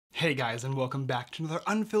Hey guys, and welcome back to another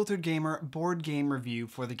Unfiltered Gamer board game review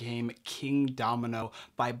for the game Kingdomino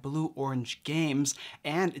by Blue Orange Games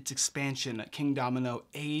and its expansion Kingdomino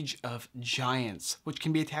Age of Giants, which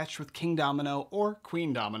can be attached with Kingdomino or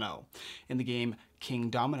Queendomino. In the game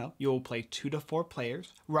Kingdomino, you'll play 2 to 4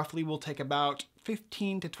 players. Roughly will take about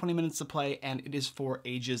 15 to 20 minutes to play, and it is for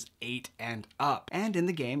ages 8 and up. And in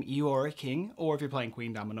the game, you are a king, or if you're playing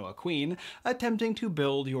Queendomino, a queen, attempting to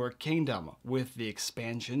build your kingdom. With the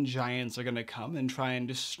expansion, giants are going to come and try and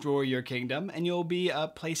destroy your kingdom, and you'll be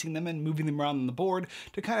placing them and moving them around on the board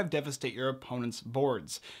to kind of devastate your opponent's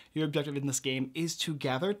boards. Your objective in this game is to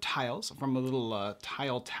gather tiles from a little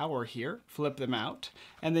tile tower here, flip them out,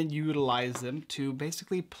 and then utilize them to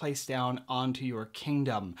basically place down onto your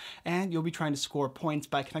kingdom. And you'll be trying to score points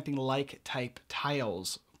by connecting like-type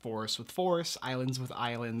tiles. Forests with forests, islands with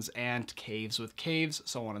islands, and caves with caves,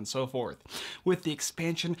 so on and so forth. With the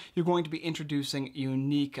expansion, you're going to be introducing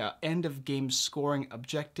unique end-of-game scoring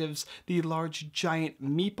objectives, the large giant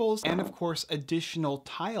meeples, and of course additional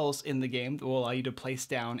tiles in the game that will allow you to place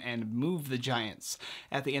down and move the giants.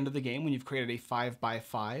 At the end of the game, when you've created a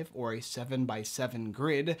 5x5 or a 7x7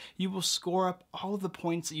 grid, you will score up all of the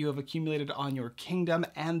points that you have accumulated on your kingdom,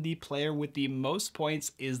 and the player with the most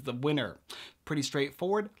points is the winner. Pretty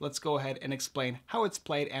straightforward. Let's go ahead and explain how it's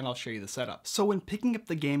played, and I'll show you the setup. So when picking up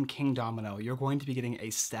the game Kingdomino, you're going to be getting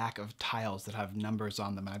a stack of tiles that have numbers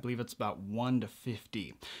on them, and I believe it's about 1 to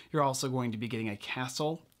 50. You're also going to be getting a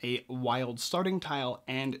castle, a wild starting tile,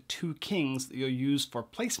 and 2 kings that you'll use for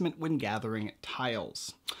placement when gathering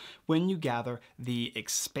tiles. When you gather the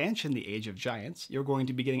expansion, the Age of Giants, you're going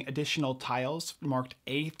to be getting additional tiles marked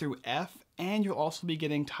A through F, and you'll also be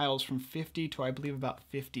getting tiles from 50 to I believe about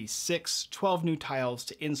 56, 12 new tiles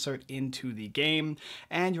to insert into the game,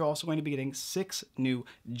 and you're also going to be getting 6 new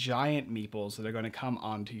giant meeples that are going to come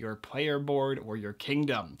onto your player board or your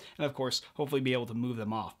kingdom, and of course hopefully be able to move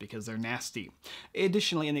them off because they're nasty.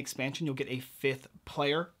 Additionally, in the expansion you'll get a 5th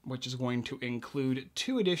player, which is going to include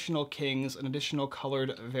 2 additional kings, an additional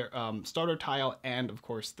colored starter tile, and of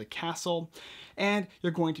course the castle. And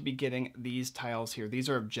you're going to be getting these tiles here. These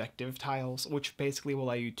are objective tiles, which basically will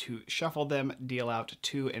allow you to shuffle them, deal out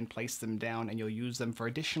 2, and place them down, and you'll use them for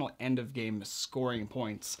additional end-of-game scoring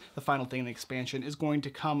points. The final thing in the expansion is going to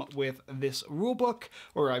come with this rulebook,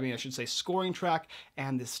 or I should say scoring track,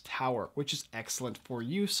 and this tower, which is excellent for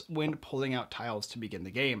use when pulling out tiles to begin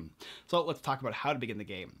the game. So let's talk about how to begin the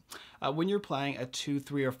game. When you're playing a 2,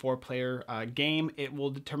 3, or 4 player game, it will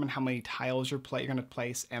determine how many tiles you're going to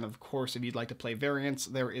place, and of course if you'd like to play variants,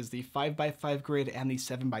 there is the 5x5 grid and the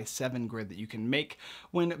 7x7 grid that you can make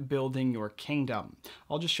when building your kingdom.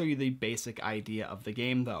 I'll just show you the basic idea of the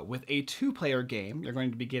game though. With a 2-player game, you're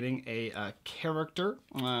going to be getting a character,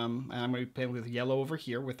 and I'm going to be playing with yellow over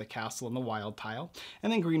here with the castle and the wild tile,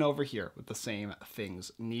 and then green over here with the same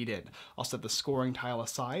things needed. I'll set the scoring tile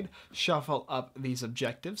aside, shuffle up these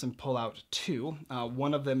objectives, and pull out 2.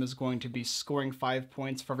 One of them is going to be scoring 5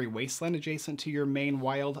 points for every wasteland adjacent to your main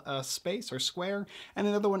wild space or square, and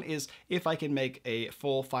another one is if I can make a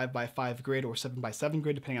full 5x5 grid or 7x7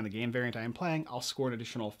 grid, depending on the game variant I am playing, I'll score an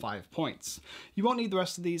additional 5 points. You won't need the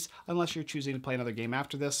rest of these unless you're choosing to play another game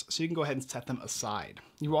after this, so you can go ahead and set them aside.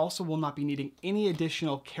 You also will not be needing any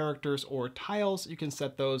additional characters or tiles. You can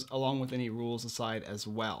set those along with any rules aside as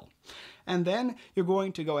well. And then you're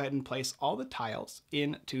going to go ahead and place all the tiles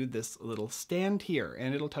into this little stand here,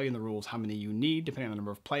 and it'll tell you in the rules how many you need depending on the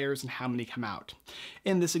number of players and how many come out.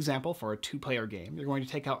 In this example, for a 2-player game, you're going to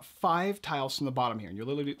take out 5 tiles from the bottom here, and you'll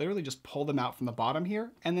literally just pull them out from the bottom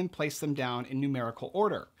here and then place them down in numerical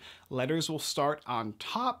order. Letters will start on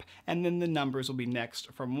top, and then the numbers will be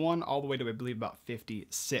next from 1 all the way to I believe about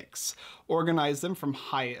 56. Organize them from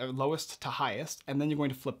lowest to highest, and then you're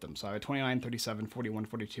going to flip them. So I have a 29, 37, 41,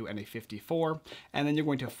 42, and a 54, and then you're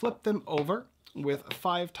going to flip them over with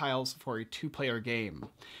 5 tiles for a 2-player game.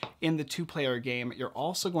 In the 2-player game, you're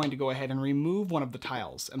also going to go ahead and remove one of the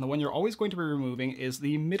tiles, and the one you're always going to be removing is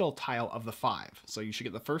the middle tile of the 5. So you should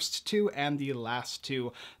get the first 2 and the last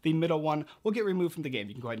 2. The middle one will get removed from the game.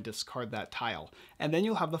 You can go ahead and discard that tile. And then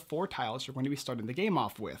you'll have the 4 tiles you're going to be starting the game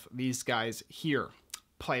off with, these guys here.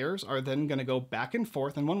 Players are then going to go back and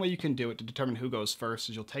forth, and one way you can do it to determine who goes first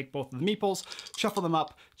is you'll take both of the meeples, shuffle them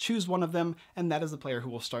up, choose one of them, and that is the player who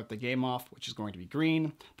will start the game off, which is going to be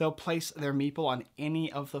green. They'll place their meeple on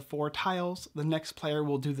any of the 4 tiles. The next player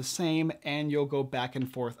will do the same, and you'll go back and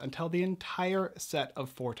forth until the entire set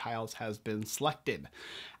of 4 tiles has been selected.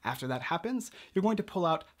 After that happens, you're going to pull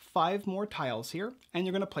out 5 more tiles here, and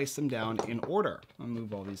you're going to place them down in order. I'll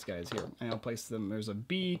move all these guys here, and I'll place them. There's a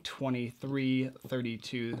B, 23,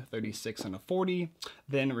 32, 36, and a 40.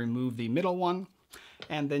 Then remove the middle one.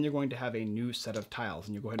 And then you're going to have a new set of tiles,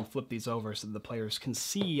 and you go ahead and flip these over so that the players can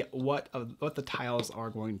see what the tiles are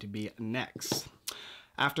going to be next.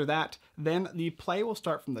 After that, then the play will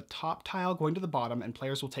start from the top tile going to the bottom, and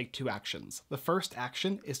players will take 2 actions. The first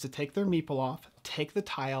action is to take their meeple off, take the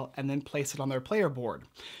tile, and then place it on their player board.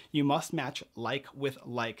 You must match like with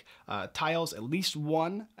like tiles, at least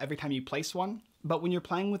 1 every time you place one. But when you're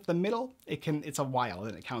playing with the middle, it's a while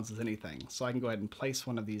and it counts as anything. So I can go ahead and place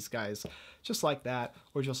one of these guys just like that,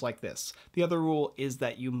 or just like this. The other rule is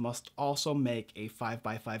that you must also make a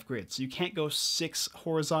 5x5 grid. So you can't go 6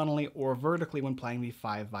 horizontally or vertically when playing the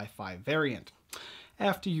 5x5 variant.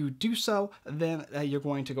 After you do so, then you're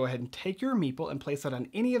going to go ahead and take your meeple and place it on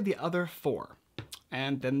any of the other 4.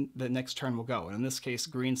 And then the next turn will go. And in this case,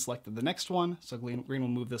 green selected the next one, so green will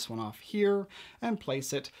move this one off here and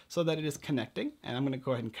place it so that it is connecting. And I'm going to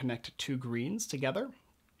go ahead and connect 2 greens together,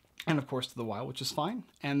 and of course to the Y, which is fine.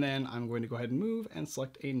 And then I'm going to go ahead and move and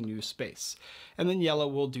select a new space. And then yellow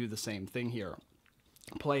will do the same thing here.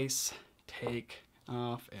 Place, take,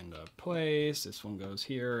 off, and place. This one goes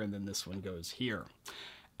here, and then this one goes here.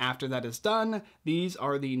 After that is done, these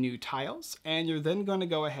are the new tiles, and you're then going to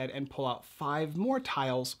go ahead and pull out 5 more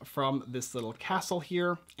tiles from this little castle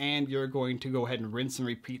here, and you're going to go ahead and rinse and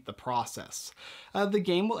repeat the process. The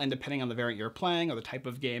game will end depending on the variant you're playing, or the type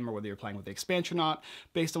of game, or whether you're playing with the expansion or not,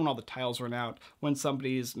 based on when all the tiles run out, when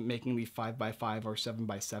somebody's making the 5x5 or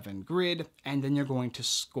 7x7 grid, and then you're going to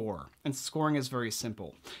score. And scoring is very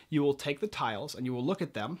simple. You will take the tiles, and you will look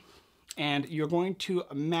at them, and you're going to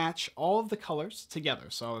match all of the colors together.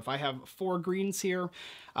 So if I have 4 greens here,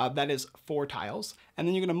 that is 4 tiles, and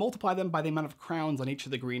then you're going to multiply them by the amount of crowns on each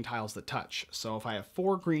of the green tiles that touch. So if I have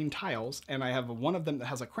 4 green tiles and I have one of them that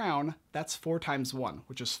has a crown, that's 4 times 1,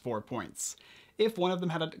 which is 4 points. If one of them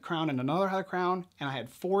had a crown and another had a crown, and I had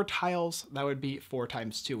 4 tiles, that would be 4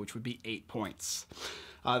 times 2, which would be 8 points.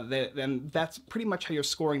 Then that's pretty much how you're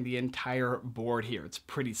scoring the entire board here. It's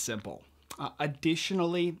pretty simple.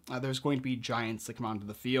 Additionally, there's going to be giants that come onto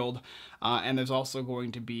the field, and there's also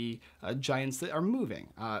going to be giants that are moving.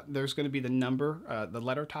 There's going to be the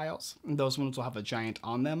letter tiles, and those ones will have a giant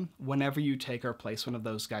on them. Whenever you take or place one of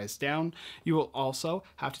those guys down, you will also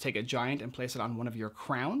have to take a giant and place it on one of your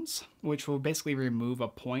crowns, which will basically remove a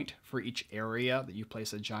point for each area that you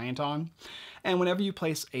place a giant on. And whenever you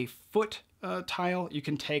place a foot tile, you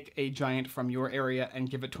can take a giant from your area and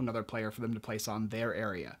give it to another player for them to place on their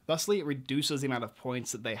area. Thusly, it reduces the amount of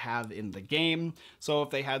points that they have in the game. So if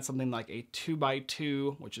they had something like a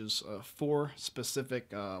 2x2, which is 4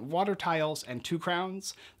 specific water tiles and 2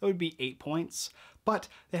 crowns, that would be 8 points. But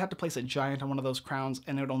they have to place a giant on one of those crowns,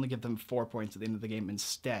 and it would only give them 4 points at the end of the game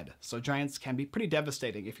instead. So giants can be pretty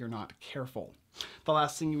devastating if you're not careful. The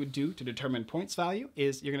last thing you would do to determine points value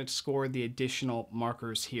is you're going to score the additional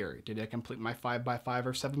markers here. Did I complete my 5x5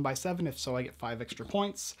 or 7x7? If so, I get 5 extra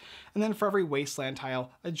points. And then for every wasteland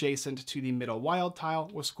tile adjacent to the middle wild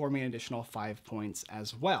tile will score me an additional 5 points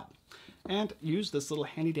as well. And use this little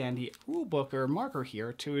handy dandy rulebook or marker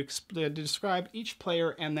here to describe each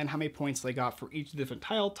player and then how many points they got for each of the different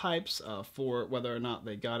tile types, for whether or not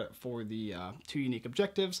they got it for the 2 unique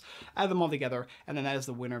objectives. Add them all together, and then that is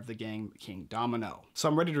the winner of the game, Kingdomino. So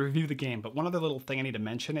I'm ready to review the game, but one other little thing I need to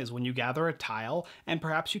mention is when you gather a tile, and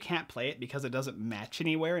perhaps you can't play it because it doesn't match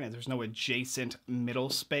anywhere and there's no adjacent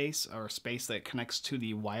middle space or space that connects to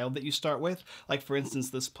the wild that you start with. Like for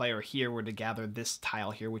instance, this player here were to gather this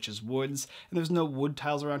tile here, which is woods, and there's no wood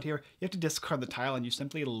tiles around here. You have to discard the tile and you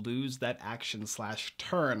simply lose that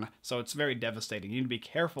action/turn. So it's very devastating. You need to be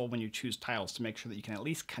careful when you choose tiles to make sure that you can at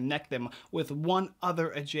least connect them with one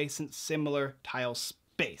other adjacent similar tile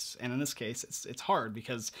space. And in this case, it's hard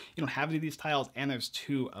because you don't have any of these tiles and there's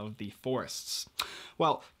 2 of the forests.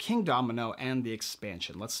 Well, Kingdomino and the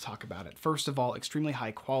expansion, let's talk about it. First of all, extremely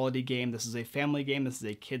high quality game. This is a family game, this is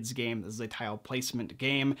a kids game, this is a tile placement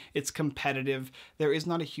game. It's competitive. There is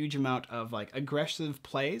not a huge amount of aggressive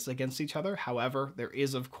plays against each other. However, there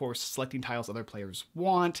is of course selecting tiles other players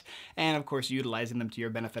want, and of course utilizing them to your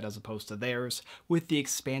benefit as opposed to theirs. With the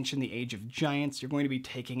expansion, the Age of Giants, you're going to be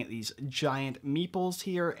taking these giant meeples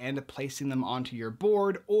here and placing them onto your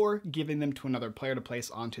board or giving them to another player to place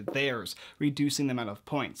onto theirs, reducing the amount of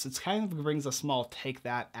points. It kind of brings a small take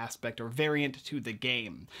that aspect or variant to the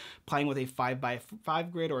game. Playing with a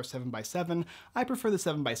 5x5 grid or a 7x7, I prefer the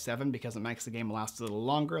 7x7 because it makes the game last a little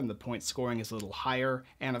longer and the point scoring is a little higher.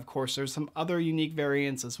 And of course there's some other unique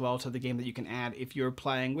variants as well to the game that you can add if you're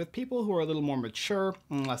playing with people who are a little more mature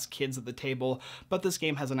and less kids at the table. But this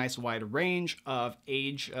game has a nice wide range of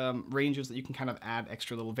age ranges that you can kind of add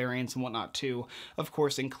extra little variants and whatnot too. Of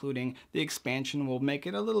course, including the expansion will make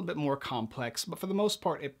it a little bit more complex, but for the most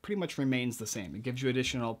part, it pretty much remains the same. It gives you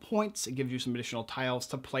additional points, it gives you some additional tiles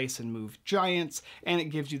to place and move giants, and it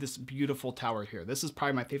gives you this beautiful tower here. This is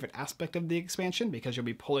probably my favorite aspect of the expansion because you'll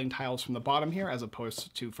be pulling tiles from the bottom here as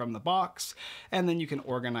opposed to from the box, and then you can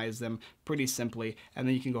organize them pretty simply, and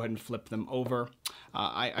then you can go ahead and flip them over.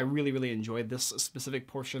 I really enjoyed this specific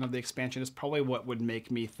portion of the expansion. It's probably what would make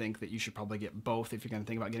me think that you should probably get both if you're going to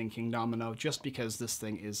think about getting Kingdomino, just because this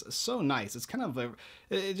thing is so nice. It's kind of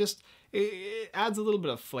it adds a little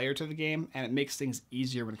bit of flair to the game, and it makes things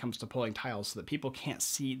easier when it comes to pulling tiles so that people can't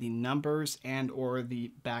see the numbers and or the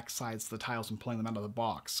back sides of the tiles and pulling them out of the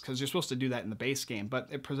box, because you're supposed to do that in the base game, but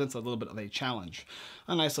it presents a little bit of a challenge.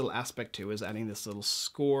 A nice little aspect too is adding this little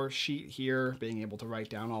score sheet here, being able to write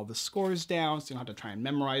down all the scores down so you don't have to try and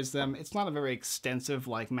memorize them. It's not a very extensive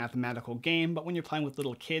like mathematical game, but when you're playing with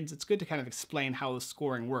little kids, it's good to kind of explain how the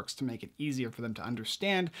scoring works to make it easier for them to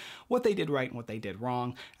understand what they did right and what they did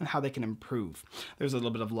wrong and how they can improve. There's a little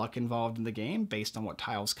bit of luck involved in the game based on what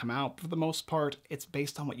tiles come out. For the most part, it's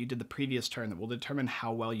based on what you did the previous turn that will determine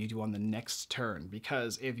how well you do on the next turn,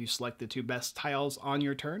 because if you select the 2 best tiles on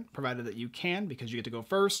your turn, provided that you can because you get to go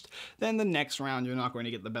first, then the next round you're not going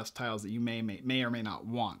to get the best tiles that you may or may not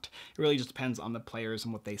want. It really just depends on the players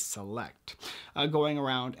and what they select. Going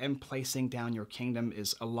around and placing down your kingdom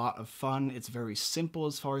is a lot of fun. It's very simple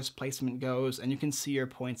as far as placement goes, and you can see your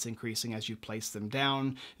points increasing as you place them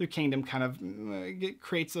down. Your kingdom kind of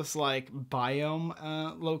creates this like biome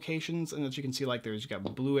locations, and as you can see, like you've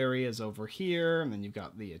got blue areas over here, and then you've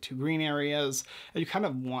got the 2 green areas, and you kind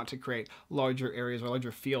of want to create larger areas or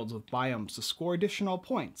larger fields with biomes to score additional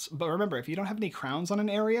points. But remember, if you don't have any crowns on an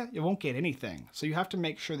area, you won't get anything. So you have to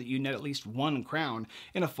make sure that you net at least 1 crown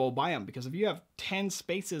in a full biome, because if you have 10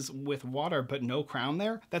 spaces with water but no crown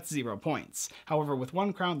there, that's 0 points. However, with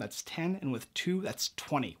 1 crown, that's 10, and with 2, that's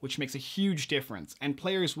 20, which makes a huge difference, and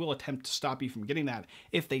players will attempt to stop you from getting that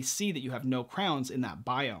if they see that you have no crowns in that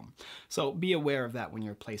biome. So be aware of that when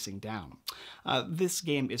you're placing down. This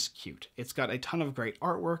game is cute. It's got a ton of great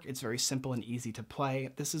artwork. It's very simple and easy to play.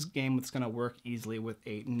 This is a game that's going to work easily with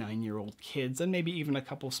 8 and 9-year-old kids, and maybe even a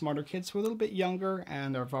couple smarter kids who are a little bit younger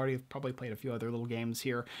and have already probably played a few other little games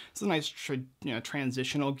here. It's a nice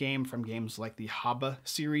transitional game from games like the Haba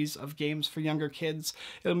series of games for younger kids.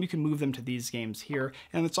 You can move them to these games here,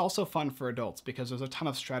 and it's also fun for adults because there's a ton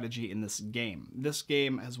of strategy in this game. This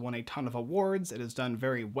game has won a ton of awards. It has done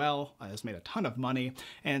very well. It has made a ton of money,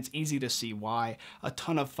 and it's easy to see why. A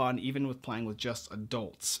ton of fun, even with playing with just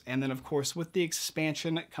adults. And then, of course, with the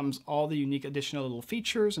expansion comes all the unique additional little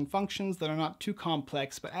features and functions that are not too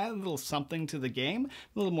complex, but add a little something to the game,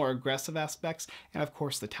 a little more aggressive aspects, and of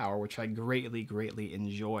course the tower, which I greatly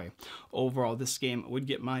enjoy. Overall, this game would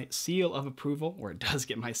get my seal of approval, or it does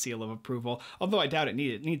get my seal of approval, although I doubt it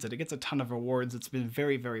needs it. It gets a ton of awards. It's been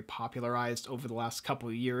very popularized over the last couple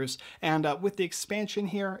of years, and with the expansion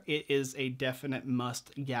here, it is a definite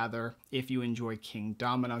must gather if you enjoy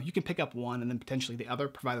Kingdomino. You can pick up one and then potentially the other,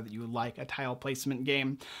 provided that you like a tile placement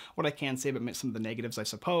game. What I can say about some of the negatives, I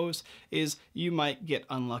suppose, is you might get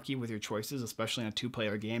unlucky with your choices, especially in a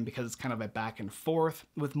 2-player game, because it's kind of a back and forth.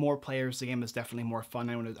 With more players, the game is definitely more fun.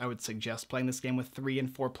 I would suggest playing this game with 3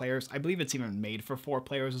 and 4 players. I believe it's even made for 4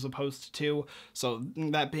 players as opposed to 2. So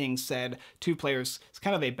that being said, 2 players, it's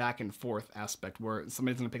kind of a back and forth aspect where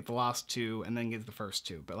somebody's going to pick the last 2 and then get the first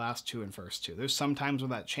 2, but last 2 and first 2. There's some times where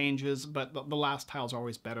that changes, but the last tiles are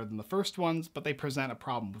always better than the first ones, but they present a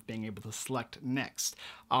problem with being able to select next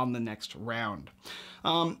on the next round.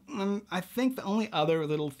 I think the only other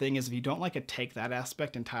little thing is if you don't like to take that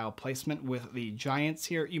aspect in tile placement with the giants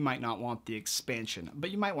here, you might not want the expansion, but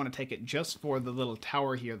you might want to take it just for the little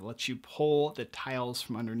tower here that lets you pull the tiles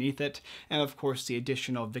from underneath it, and of course the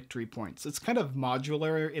additional victory points. It's kind of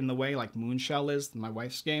modular in the way like Moonshell is, my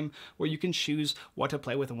wife's game, where you can choose what to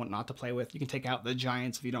play with and what not to play with. You can take out the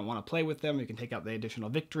giants if you don't want to play with them, you can take out the additional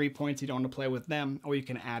victory points if you don't want to play with them, or you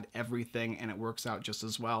can add everything and it works out just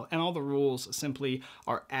as well. And all the rules simply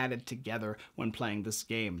are added together when playing this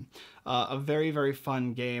game. A very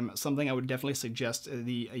fun game, something I would definitely suggest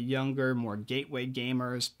the younger, more gateway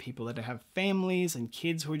gamers, people that have families and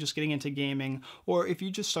kids who are just getting into gaming, or if you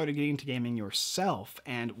just started getting into gaming yourself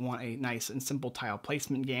and want a nice and simple tile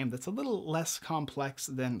placement game that's a little less complex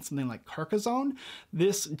than something like Carcassonne,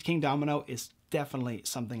 this Kingdomino is definitely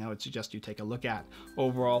something I would suggest you take a look at.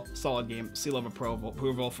 Overall, solid game, seal of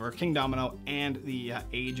approval for Kingdomino and the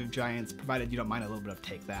Age of Giants, provided you don't mind a little bit of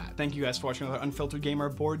Take That. Thank you guys for watching another Unfiltered Gamer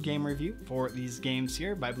board game review for these games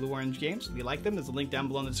here by Blue Orange Games. If you like them, there's a link down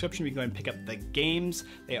below in the description. You can go ahead and pick up the games.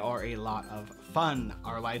 They are a lot of fun.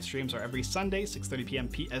 Our live streams are every Sunday, 6:30 p.m.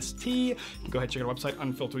 PST. You can go ahead and check out our website,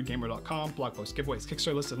 unfilteredgamer.com, blog posts, giveaways,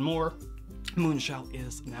 Kickstarter lists, and more. Moonshell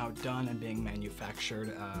is now done and being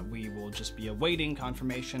manufactured. We will just be awaiting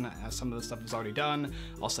confirmation as some of the stuff is already done.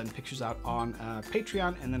 I'll send pictures out on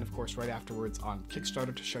Patreon, and then of course right afterwards on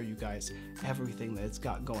Kickstarter to show you guys everything that it's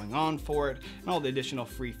got going on for it and all the additional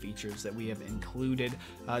free features that we have included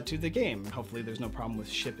to the game. And hopefully there's no problem with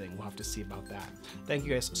shipping. We'll have to see about that. Thank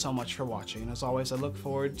you guys so much for watching, and as always I look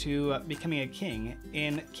forward to becoming a king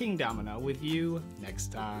in Kingdomino with you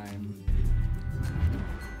next time.